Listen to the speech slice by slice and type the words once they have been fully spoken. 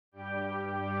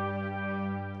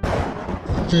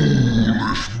Oh!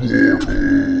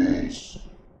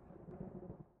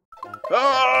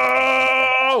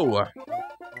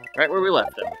 Right where we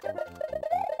left it.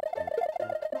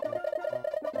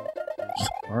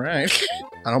 Alright.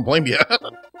 I don't blame you.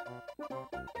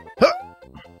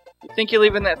 You think you're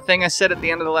leaving that thing I said at the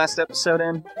end of the last episode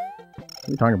in? What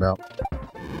are you talking about?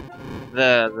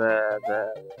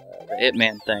 The It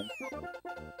Man thing.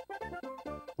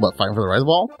 What, fighting for the Rise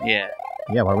Ball? Yeah.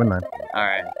 Yeah, why wouldn't I?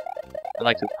 Alright. I'd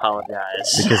like to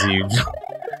apologize. Because you...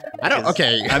 I don't...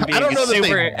 Okay. I'm being I don't know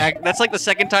that's like the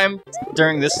second time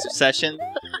during this session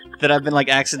that I've been, like,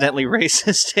 accidentally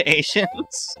racist to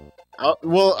Asians.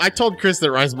 Well, I told Chris that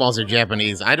rice balls are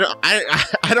Japanese. I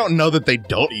don't know that they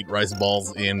don't eat rice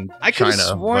balls in China. I could have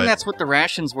sworn that's what the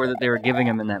rations were that they were giving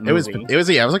him in that movie. It was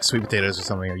like sweet potatoes or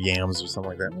something, or yams or something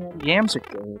like that. Yams are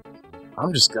good.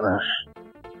 I'm just gonna...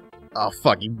 Oh,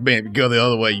 fuck, you made me go the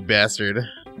other way, you bastard.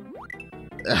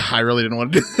 I really didn't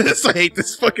want to do this. I hate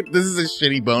this fucking... This is a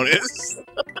shitty bonus.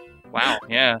 Wow,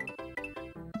 yeah.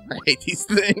 I hate these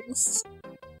things.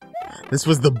 This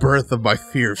was the birth of my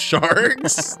fear of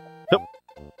sharks.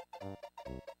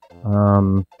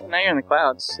 Well, now you're in the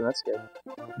clouds, so that's good.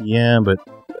 Yeah, but...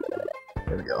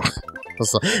 There we go.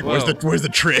 Where's the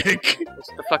trick? It's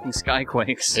the fucking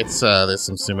Skyquakes. It's, there's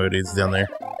some sumo dudes down there.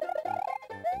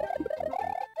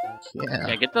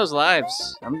 Yeah, get those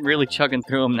lives. I'm really chugging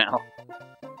through them now.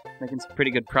 Making some pretty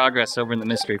good progress over in the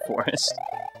Mystery Forest.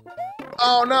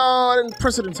 Oh no, I didn't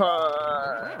press it in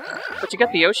time. But you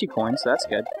got the Yoshi coin, so that's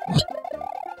good.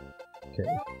 Okay.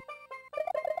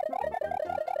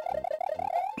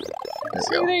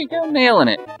 There you go, nailing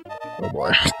it. Oh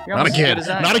boy. You're Not almost as again. good as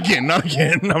I am. Not again. Not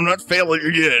again. I'm not failing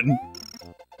again.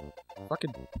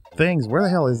 Fucking things. Where the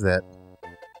hell is that?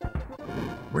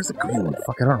 Where's the green one?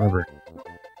 Fuck, I don't remember.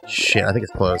 Shit, I think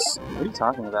it's close. What are you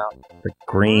talking about? The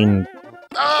green...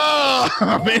 Oh!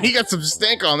 Man, he got some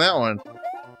stank on that one.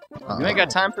 You ain't got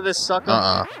time for this, sucker?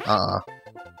 Yeah,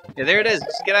 there it is.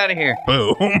 Just get out of here.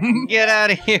 Boom. Get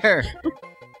out of here.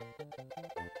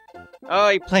 Oh,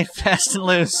 you played fast and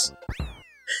loose.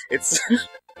 It's...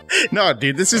 No,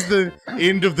 dude, this is the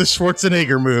end of the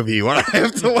Schwarzenegger movie, when I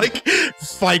have to, like,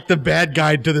 fight the bad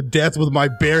guy to the death with my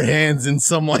bare hands in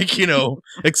some, like, you know,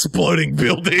 exploding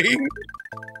building.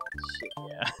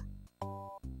 Yeah.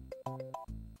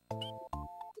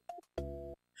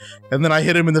 And then I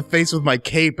hit him in the face with my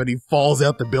cape, and he falls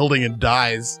out the building and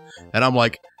dies. And I'm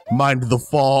like, mind the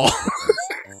fall.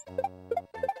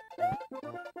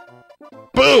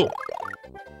 Boom!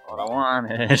 What I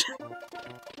wanted.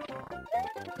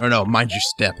 Or no, mind your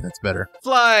step, that's better.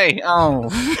 Fly! Oh.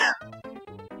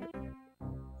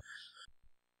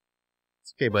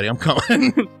 It's okay, buddy, I'm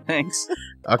coming. Thanks.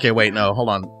 Okay, wait, no, hold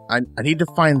on. I need to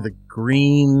find the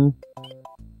green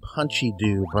punchy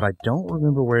dude, but I don't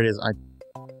remember where it is.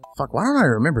 Fuck, why don't I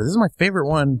remember? This is my favorite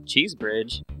one. Cheese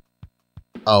Bridge.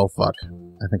 Oh, fuck.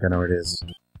 I think I know where it is.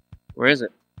 Where is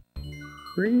it?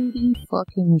 Pretty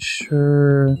fucking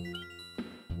sure.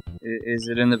 Is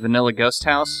it in the Vanilla Ghost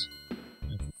House?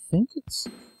 I think it's...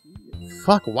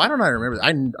 Fuck, why don't I remember?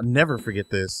 I never forget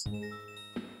this.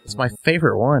 It's my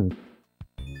favorite one.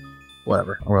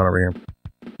 Whatever, I'm going over here.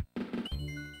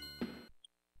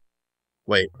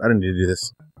 Wait, I didn't need to do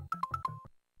this.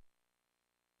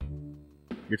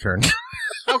 Your turn.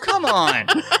 Oh, come on!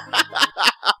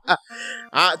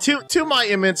 To my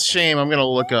immense shame, I'm gonna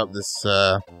look up this,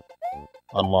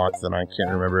 unlock that I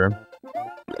can't remember.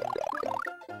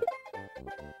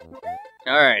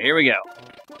 Alright, here we go.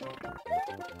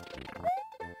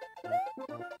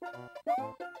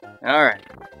 Alright.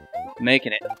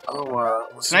 Making it. Oh,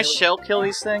 Can I shell kill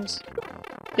these things?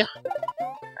 Yeah.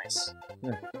 Nice.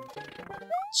 Yeah.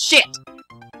 Shit!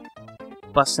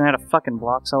 Busting out of fucking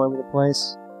blocks all over the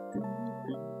place.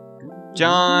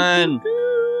 John!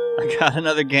 I got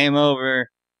another game over.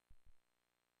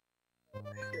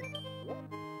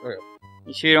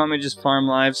 You sure you don't want me to just farm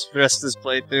lives for the rest of this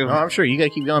playthrough? Oh, I'm sure. You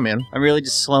gotta keep going, man. I'm really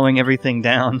just slowing everything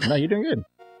down. No, you're doing good.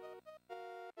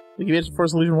 You can get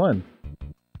Force Illusion 1.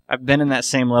 I've been in that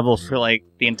same level for, like,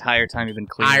 the entire time you've been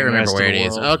clearing the rest of the world. I remember where it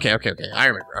is. Okay. I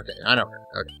remember. Okay, I know.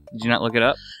 Okay. Did you not look it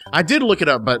up? I did look it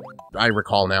up, but I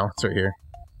recall now. It's right here.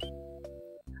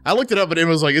 I looked it up, but it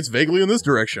was like, it's vaguely in this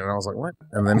direction. And I was like, what?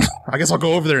 And then, I guess I'll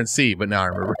go over there and see, but now I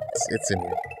remember. It's in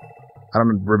here. I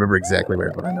don't remember exactly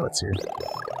where, but I know it's here.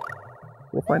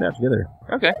 We'll find out together.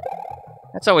 Okay.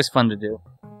 That's always fun to do.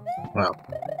 Wow.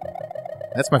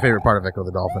 That's my favorite part of Echo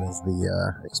the Dolphin, is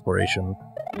the, exploration.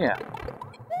 Yeah.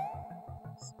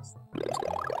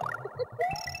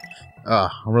 I'm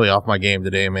really off my game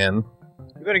today, man.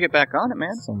 You better get back on it,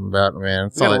 man. Something about,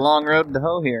 man. We got a long road to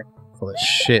hoe here. It's all that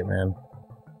shit, man.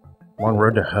 Long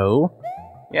road to hoe?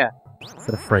 Yeah. Is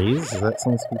that a phrase? Is that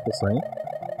something people say?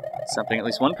 Something at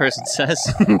least one person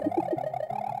says.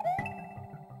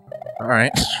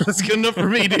 Alright. That's good enough for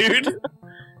me, dude.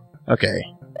 Okay.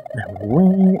 Now,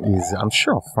 where is it? I'm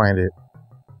sure I'll find it.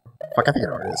 Fuck, I think I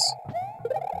know where it is.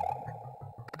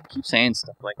 Keep saying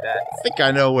stuff like that. I think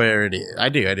I know where it is. I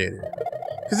do.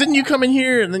 Because didn't you come in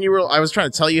here and then I was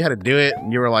trying to tell you how to do it,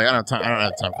 and you were like, I don't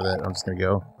have time for that. I'm just gonna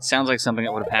go. Sounds like something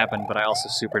that would have happened, but I also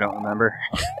super don't remember.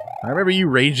 I remember you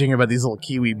raging about these little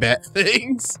kiwi bat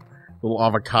things. Little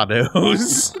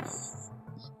avocados.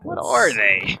 What are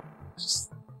they?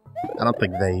 I don't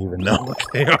think they even know what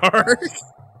they are.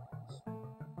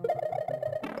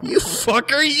 You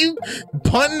fucker, you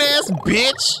puntin' ass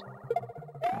bitch!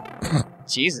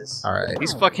 Jesus. Alright.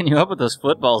 He's fucking you up with those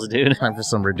footballs, dude. Time for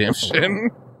some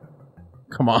redemption.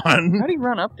 Come on. How do you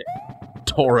run up there?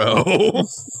 Toro. Oh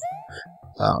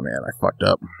man, I fucked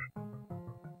up.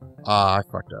 I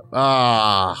fucked up.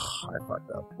 I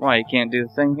fucked up. Why, you can't do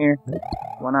the thing here?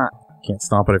 Why not? Can't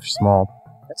stomp it if you're small.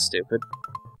 That's stupid.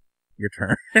 Your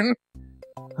turn.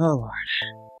 Oh, Lord.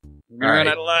 We're gonna run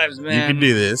out of lives, man. You can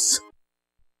do this.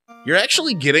 You're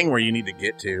actually getting where you need to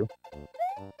get to.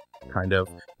 Kind of.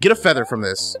 Get a feather from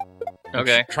this.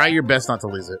 Okay. Try your best not to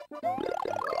lose it.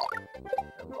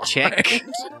 Check.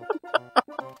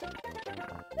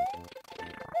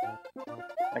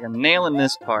 Like I'm nailing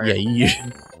this part. Yeah, you...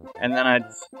 And then I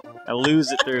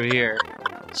lose it through here.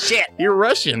 Shit! You're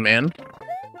rushing, man.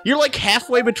 You're like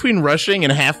halfway between rushing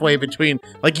and halfway between...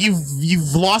 Like,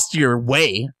 you've lost your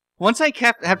way. Once I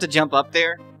have to jump up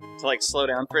there to, like, slow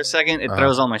down for a second, it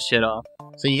throws all my shit off.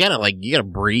 So you gotta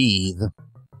breathe.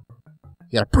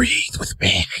 You gotta breathe with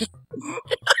me.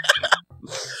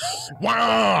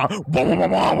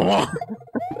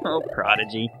 Oh,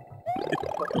 Prodigy.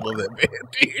 I love that band,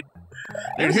 dude.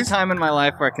 There's a time in my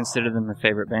life where I considered them my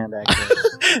favorite band,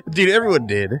 actually. Dude, everyone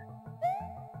did.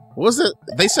 What was it?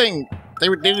 They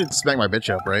did Smack My Bitch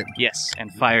Up, right? Yes,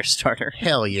 and Firestarter.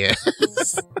 Hell yeah.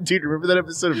 Dude, remember that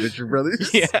episode of Bitcher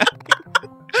Brothers? Yeah.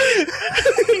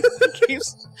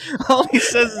 All he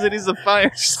says is that he's a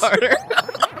fire starter.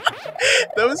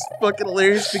 That was fucking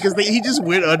hilarious because he just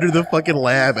went under the fucking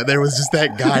lab and there was just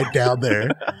that guy down there.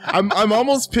 I'm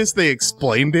almost pissed they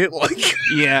explained it. Like,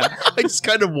 yeah, I just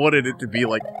kind of wanted it to be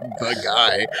like the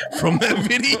guy from that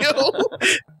video.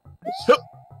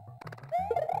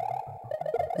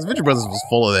 Because Venture Brothers was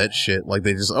full of that shit. Like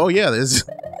they just, oh yeah, this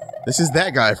is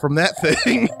that guy from that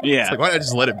thing. Yeah. It's like, why not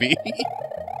just let it be?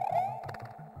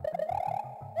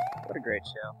 What a great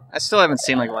show. I still haven't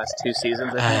seen like the last 2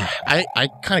 seasons. I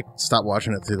kind of stopped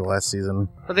watching it through the last season.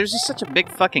 But there's just such a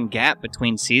big fucking gap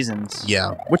between seasons.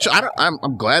 Yeah, which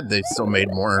I'm glad they still made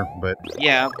more, but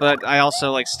yeah, but I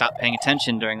also like stopped paying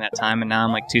attention during that time, and now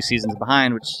I'm like 2 seasons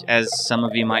behind, which, as some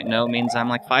of you might know, means I'm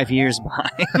like 5 years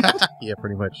behind. Yeah,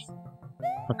 pretty much.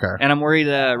 Okay. And I'm worried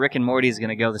Rick and Morty is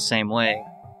gonna go the same way.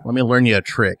 Let me learn you a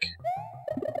trick.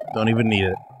 Don't even need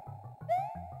it.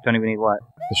 Don't even need what?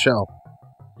 The shell.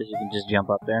 Because you can just jump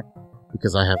up there.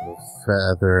 Because I have a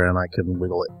feather and I can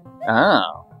wiggle it.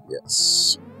 Oh.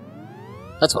 Yes.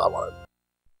 That's what I wanted.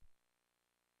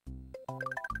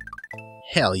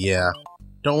 Hell yeah.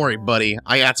 Don't worry, buddy.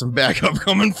 I got some backup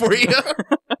coming for you.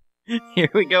 Here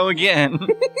we go again.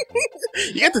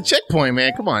 You got the checkpoint,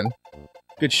 man. Come on.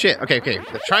 Good shit. Okay.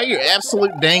 Now try your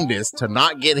absolute dangdest to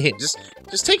not get hit. Just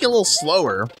take it a little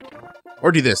slower.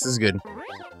 Or do this. This is good.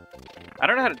 I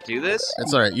don't know how to do this.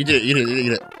 That's alright. You did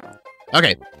it.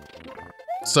 Okay.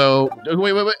 So,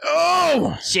 wait.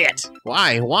 Oh! Shit.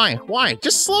 Why?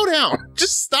 Just slow down.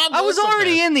 Just stop. I was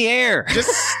already in the air.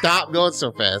 Just stop going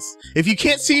so fast. If you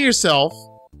can't see yourself,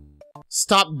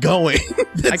 stop going.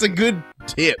 That's a good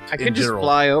tip. I could just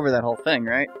fly over that whole thing,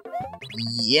 right?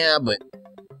 Yeah,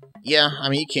 I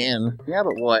mean, you can. Yeah,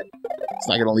 but what? It's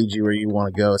not gonna lead you where you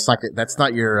want to go. It's not. That's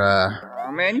not your.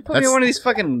 Oh man, you put me in one of these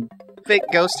fucking fake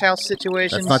ghost house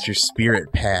situations. That's not your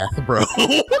spirit path, bro.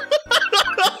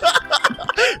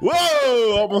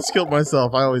 Whoa! Almost killed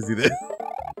myself. I always do that.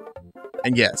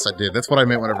 And yes, I did. That's what I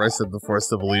meant whenever I said the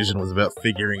Forest of Illusion was about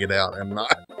figuring it out and not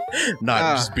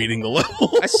just beating the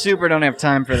level. I super don't have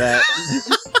time for that.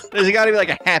 There's got to be like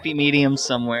a happy medium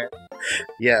somewhere.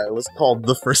 Yeah, it was called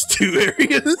the first 2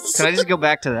 areas. Can I just go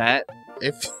back to that?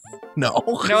 No.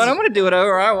 No, I'm going to do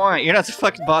whatever I want. You're not the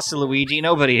fucking boss of Luigi.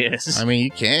 Nobody is. I mean, you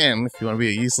can if you want to be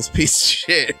a useless piece of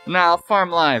shit. Nah, I'll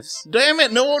farm lives. Damn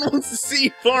it, no one wants to see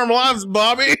you farm lives,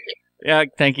 Bobby. Yeah,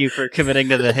 thank you for committing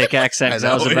to the hick accent, because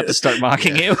I was about to start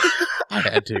mocking you. I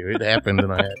had to. It happened,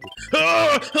 and I had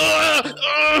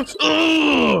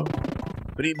to.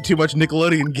 But eating too much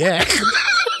Nickelodeon gack.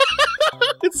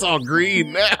 It's all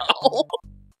green now.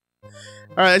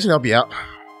 Alright, that should help you out.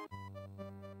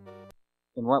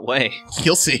 In what way?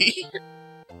 You'll see.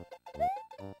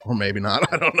 Or maybe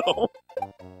not, I don't know.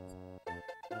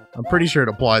 I'm pretty sure it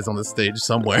applies on this stage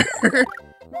somewhere.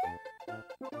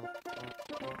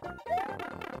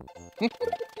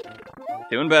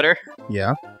 Doing better.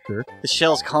 Yeah, sure. The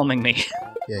shell's calming me.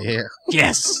 Yeah.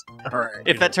 Yes! Alright.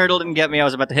 If that turtle didn't get me, I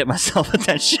was about to hit myself with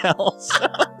that shell.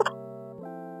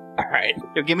 Alright.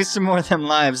 Yo, give me some more of them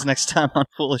lives next time on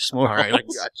Foolish Mortals. Alright, I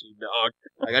got you, dog.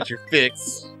 I got your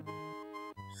fix.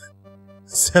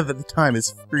 7th time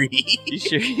is free. You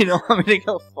sure you don't want me to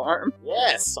go farm?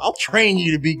 Yes, I'll train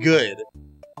you to be good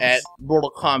at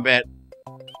Mortal Kombat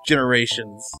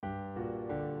Generations.